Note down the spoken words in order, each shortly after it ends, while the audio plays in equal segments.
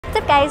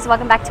guys,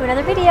 welcome back to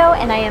another video,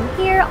 and I am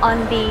here on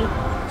the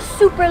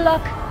Super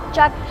Luck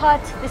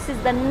Jackpot. This is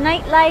the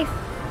Nightlife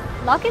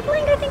Locket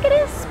Link, I think it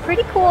is.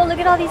 Pretty cool. Look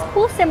at all these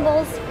cool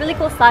symbols. Really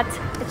cool slot.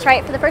 Let's try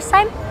it for the first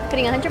time.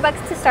 Putting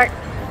 $100 to start.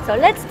 So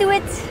let's do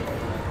it.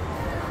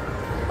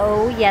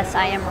 Oh yes,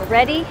 I am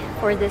ready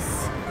for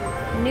this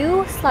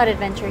new slot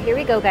adventure. Here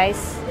we go,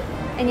 guys.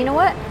 And you know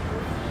what?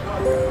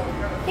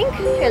 I think,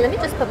 here, let me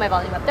just put my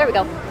volume up. There we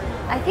go.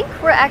 I think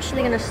we're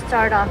actually going to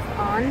start off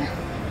on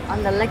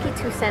the lucky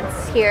 2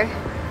 cents here.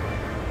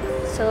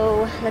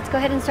 So let's go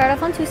ahead and start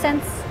off on 2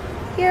 cents.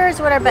 Here's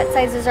what our bet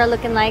sizes are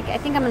looking like. I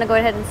think I'm going to go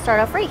ahead and start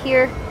off right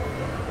here.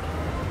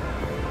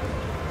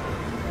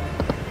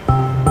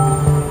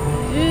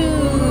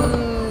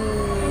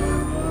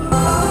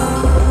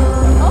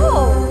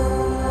 Oh!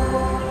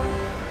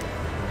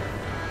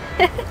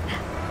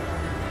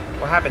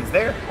 What happens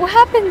there? What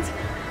happened?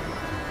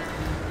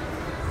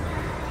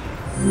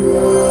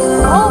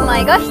 Oh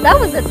my gosh, that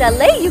was a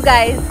delay, you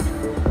guys.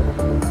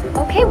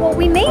 Okay, well,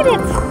 we made it.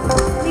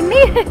 We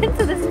made it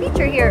into this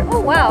feature here. Oh,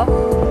 wow.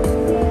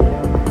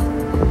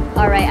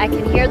 All right, I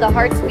can hear the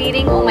hearts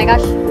beating. Oh my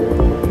gosh.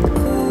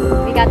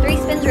 We got 3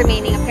 spins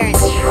remaining,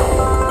 apparently.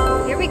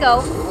 Here we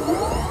go.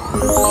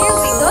 Here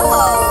we go.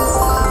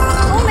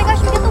 Oh my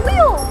gosh, we got the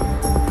wheel.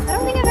 I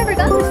don't think I've ever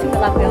gotten the Super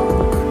Luck wheel.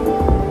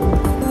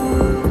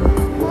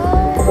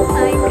 Oh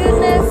my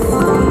goodness.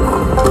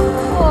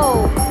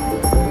 Whoa.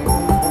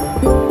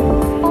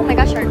 Oh my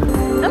gosh, our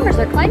numbers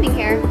are climbing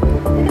here.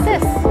 Look at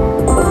this.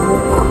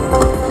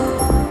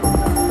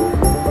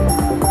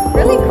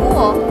 Really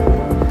cool.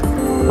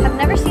 I've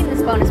never seen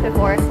this bonus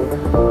before.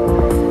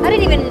 I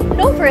didn't even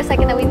know for a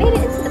second that we made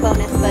it into the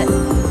bonus, but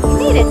we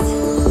made it.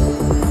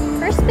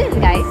 First spin,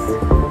 guys.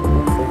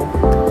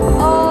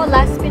 Oh,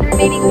 last spin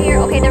remaining here.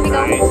 Okay, there we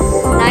go.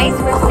 Nice.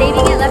 We're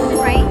saving it left and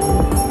right.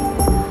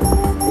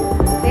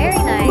 Very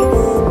nice.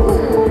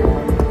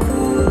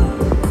 Ooh.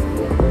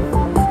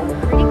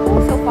 Pretty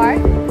cool so far.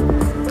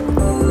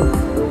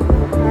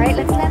 Alright,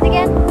 let's land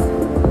again.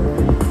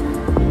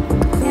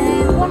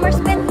 And one more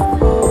spin.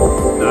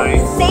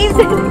 Nice. Saved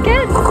it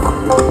again.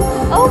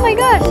 Oh my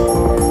gosh.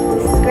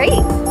 This is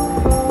great.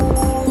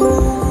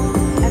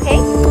 Okay,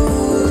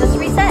 just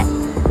reset.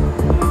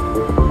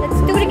 Let's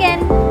do it again.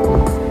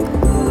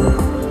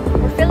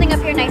 We're filling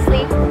up here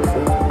nicely.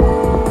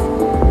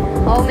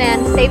 Oh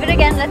man, save it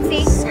again. Let's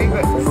see. Save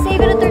it.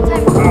 Save it a 3rd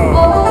time.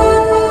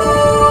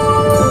 Oh!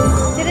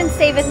 Didn't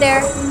save it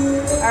there.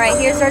 Alright,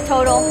 here's our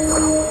total.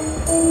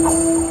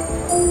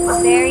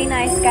 Very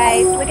nice,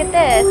 guys. Look at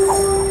this.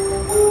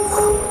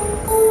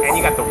 And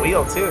you got the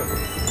wheel too.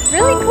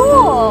 Really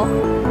cool.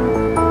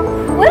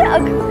 What a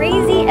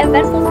crazy,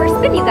 eventful first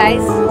spin, you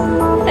guys.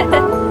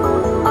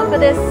 Off of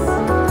this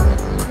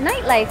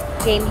Nightlife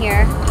game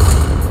here.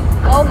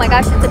 Oh my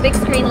gosh, it's a big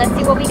screen. Let's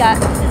see what we got.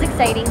 This is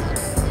exciting.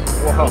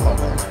 Whoa.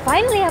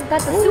 Finally, I've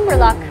got the Super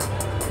Luck.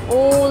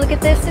 Oh, look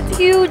at this. It's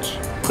huge.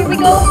 Here we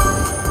go.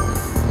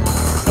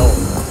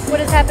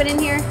 What is happening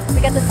here? We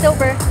got the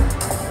silver.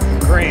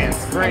 Grand.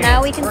 And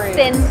now we can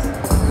spin.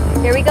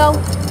 Here we go.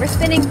 We're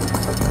spinning.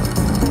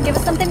 Give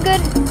us something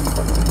good.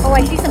 Oh,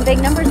 I see some big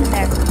numbers in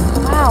there.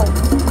 Wow.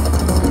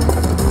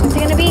 What's it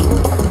gonna be?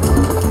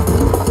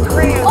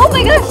 Grand. Oh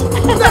my gosh!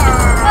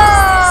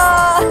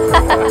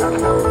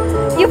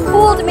 Oh! You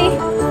fooled me.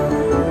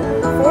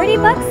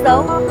 $40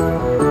 though.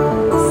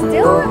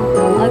 Still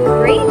a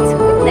great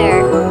win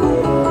there.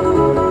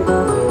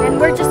 And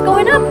we're just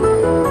going up.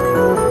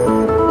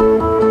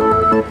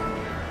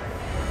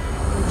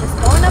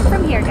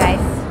 Here,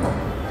 guys.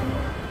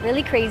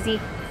 Really crazy.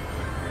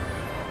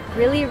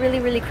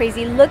 Really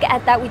crazy. Look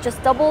at that. We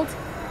just doubled.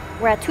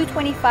 We're at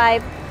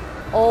 225.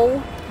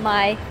 Oh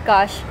my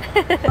gosh.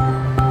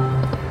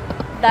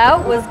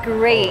 That was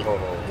great.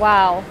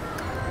 Wow.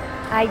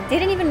 I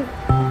didn't even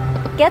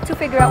get to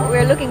figure out what we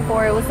were looking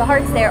for. It was the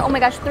hearts there. Oh my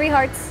gosh, 3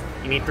 hearts.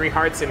 You need 3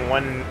 hearts in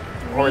 1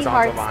 3 horizontal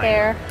hearts line.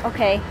 there.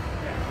 Okay.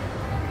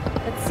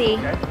 Let's see.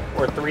 Okay.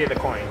 Or 3 of the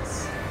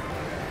coins.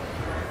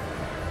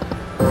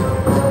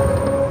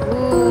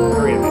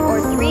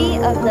 Or 3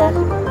 of the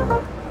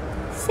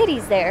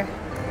cities there.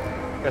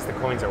 Because the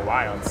coins are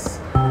wilds.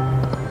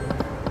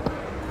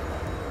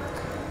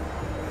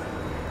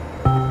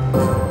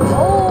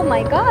 Oh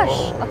my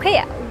gosh.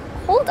 Okay,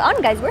 hold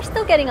on, guys. We're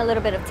still getting a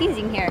little bit of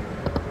teasing here.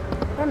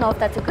 I don't know if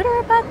that's a good or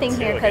a bad thing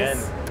here,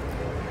 because...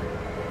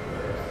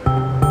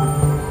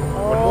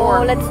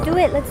 Oh, let's do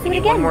it. Let's do it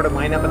again. One more to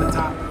line up at the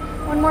top.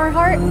 One more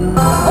heart.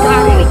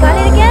 Oh, we got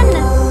it again.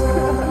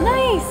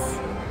 Nice.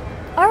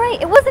 All right,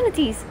 it wasn't a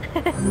tease.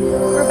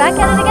 We're back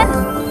at it again.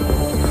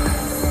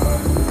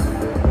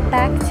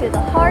 Back to the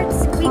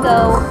hearts we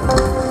go.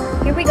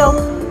 Here we go.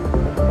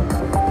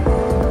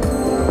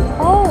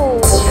 Oh.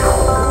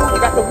 You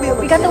got the wheel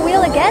again. We got the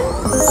wheel again?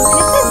 And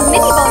it says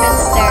mini bonus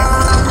up there.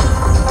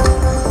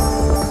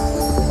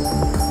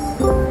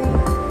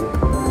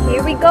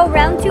 Here we go,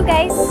 round 2,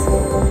 guys.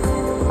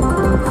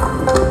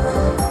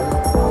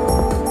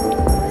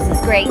 This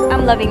is great.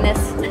 I'm loving this.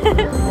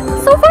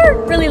 So far,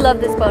 really love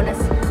this bonus.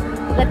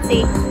 Let's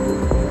see.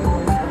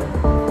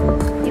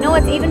 You know know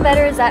what's even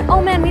better is that,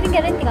 oh man, we didn't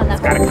get anything on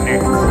that. Gotta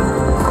connect.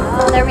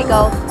 Oh, there we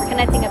go. We're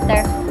connecting up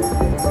there.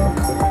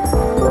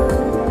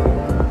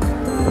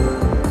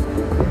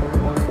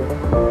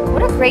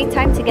 What a great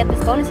time to get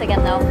this bonus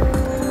again, though.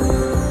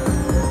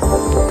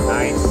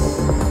 Nice.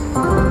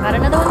 Got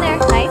another one there.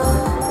 Nice.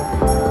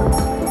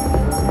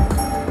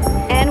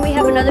 And we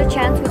have another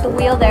chance with the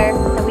wheel there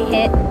that we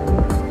hit.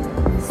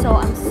 So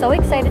I'm so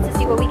excited to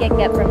see what we can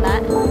get from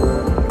that.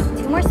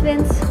 2 more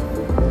spins.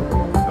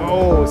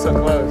 Oh, so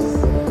close.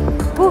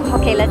 Whew,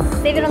 okay, let's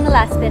save it on the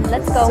last spin.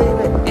 Let's go.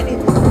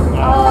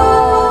 Oh.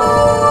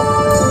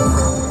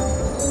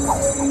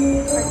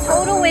 Our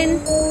total win.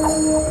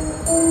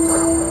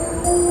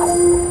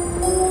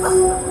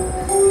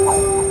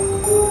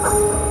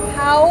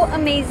 How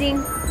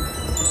amazing.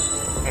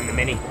 And the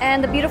mini.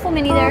 And the beautiful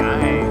mini there.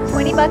 Nice.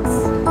 20 bucks.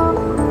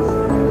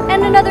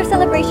 And another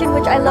celebration,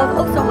 which I love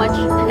oh so much.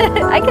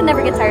 I can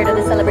never get tired of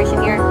this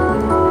celebration here.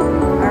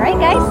 Alright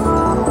guys,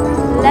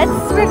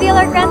 let's reveal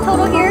our grand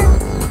total here.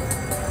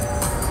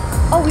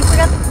 Oh, we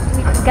forgot,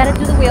 we gotta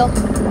do the wheel.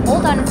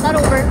 Hold on, it's not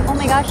over. Oh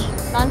my gosh,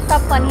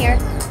 non-stop fun here.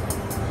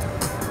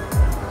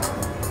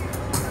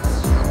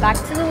 Back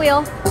to the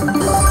wheel.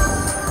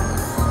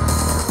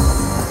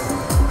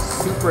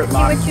 Super See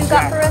lock what you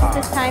got for us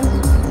this time.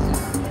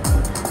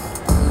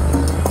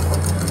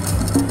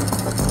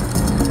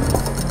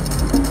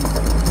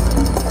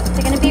 What's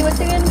it gonna be? What's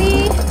it gonna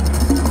be?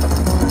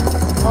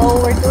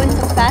 Oh, we're doing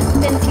some fast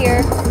spins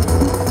here.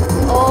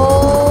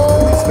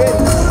 Oh,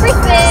 free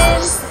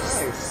spins.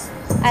 Nice.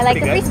 I like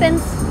the free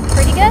spins.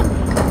 Pretty good.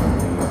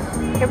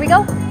 Here we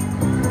go.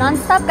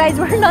 Non-stop, guys.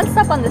 We're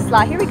non-stop on this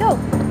slot. Here we go.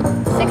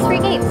 6 free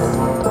games.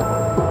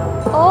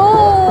 Oh.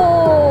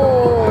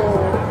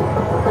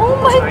 Oh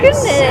my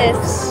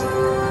goodness.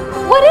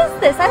 What is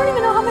this? I don't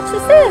even know how much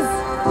this is.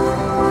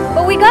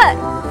 But we got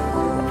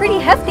a pretty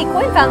hefty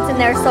coin fountain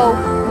there, so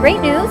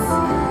great news.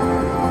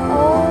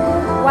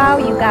 Oh, wow,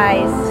 you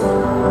guys.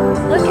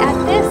 Look at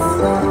this.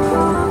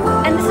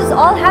 And this is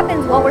all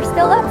happens while we're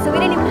still up, so we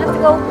didn't even have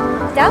to go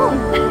down.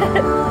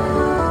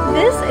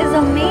 This is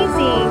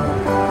amazing.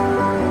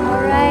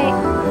 All right.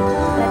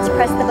 Let's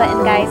press the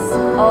button, guys.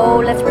 Oh,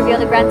 let's reveal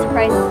the grand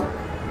surprise.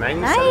 Nice.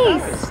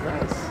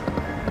 Nice.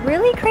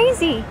 Really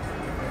crazy.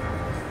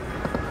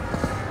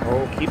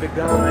 Oh, keep it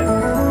going.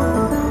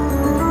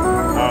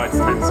 Oh, it's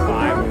times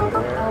 5 over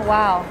there. Oh,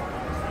 wow.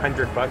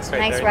 $100 right there.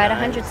 Nice ride,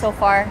 100 so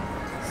far.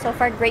 So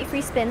far, great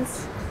free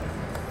spins.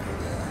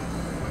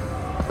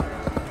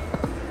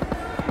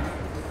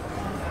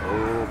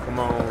 Oh, come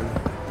on.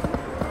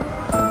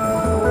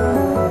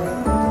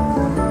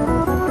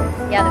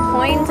 Yeah, the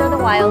coins are the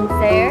wilds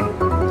there.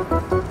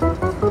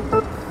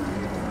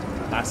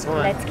 Last one.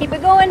 Let's keep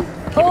it going.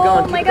 Keep it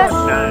going, my keep it gosh.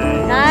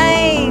 going.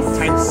 Nice.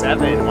 Times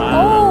 7, wow.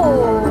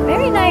 Oh,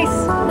 very nice.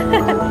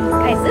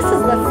 Guys, this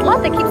is the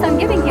slot that keeps on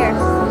giving here.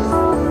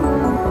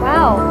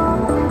 Wow.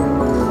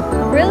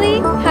 Really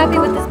happy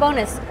with this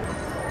bonus.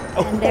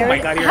 Oh, And there my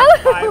it- god, How-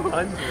 you're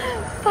at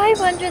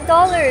 500.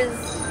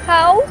 $500.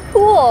 How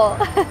cool.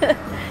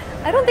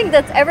 I don't think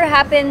that's ever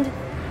happened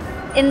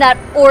in that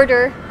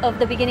order of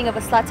the beginning of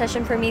a slot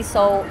session for me,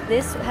 so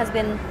this has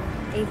been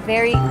a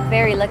very,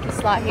 very lucky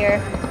slot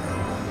here.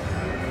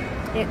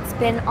 It's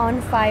been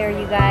on fire,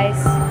 you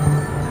guys.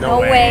 No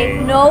way.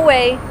 No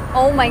way.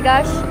 Oh my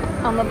gosh.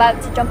 I'm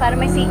about to jump out of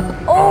my seat.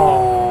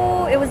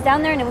 Oh, it was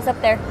down there and it was up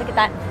there. Look at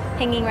that.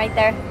 Hanging right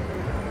there.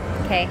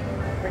 Okay,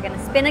 we're gonna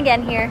spin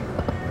again here.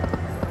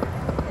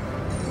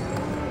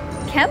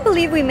 Can't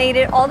believe we made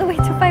it all the way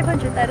to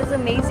 500. That is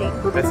amazing.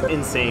 That's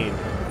insane.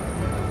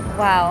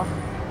 Wow.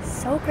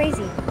 So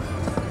crazy.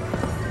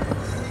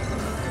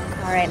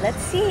 All right,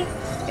 let's see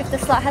if the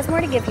slot has more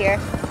to give here.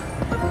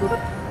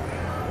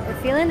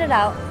 We're feeling it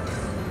out.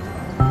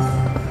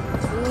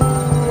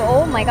 Ooh,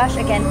 oh my gosh,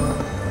 again.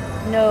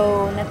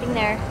 No, nothing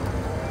there.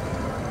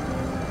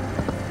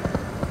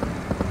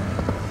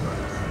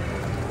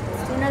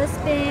 Let's do another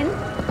spin.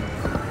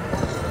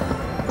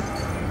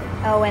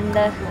 Oh, and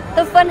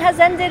the fun has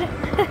ended.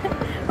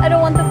 I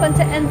don't want the fun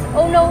to end.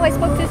 Oh no, I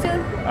spoke too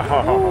soon.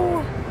 Oh.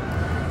 Ooh.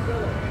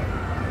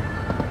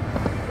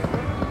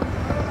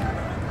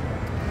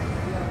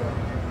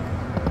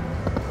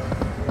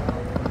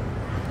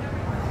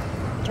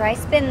 Dry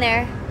spin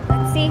there.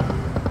 Let's see.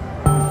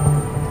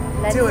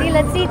 Let's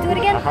see. Do it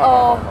again.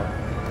 Oh,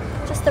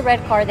 just the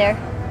red car there.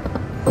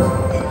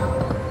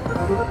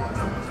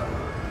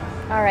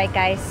 All right,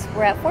 guys,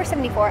 we're at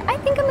 474. I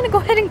think I'm gonna go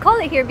ahead and call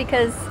it here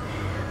because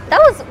that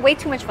was way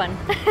too much fun.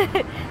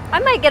 I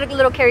might get a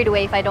little carried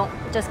away if I don't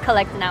just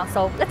collect now.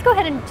 So let's go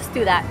ahead and just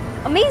do that.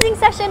 Amazing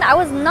session. I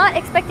was not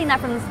expecting that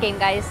from this game,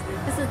 guys.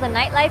 This is the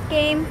Nightlife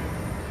game.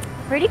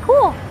 Pretty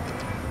cool.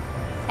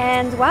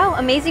 And wow,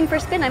 amazing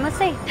first spin, I must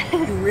say.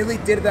 You really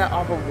did that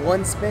off of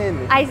one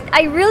spin. I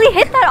really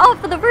hit that off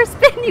for the first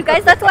spin, you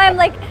guys. That's why I'm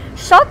like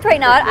shocked right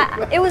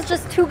now. It was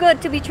just too good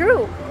to be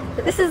true.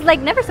 This is like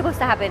never supposed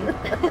to happen.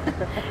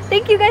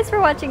 Thank you guys for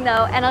watching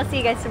though, and I'll see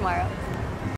you guys tomorrow.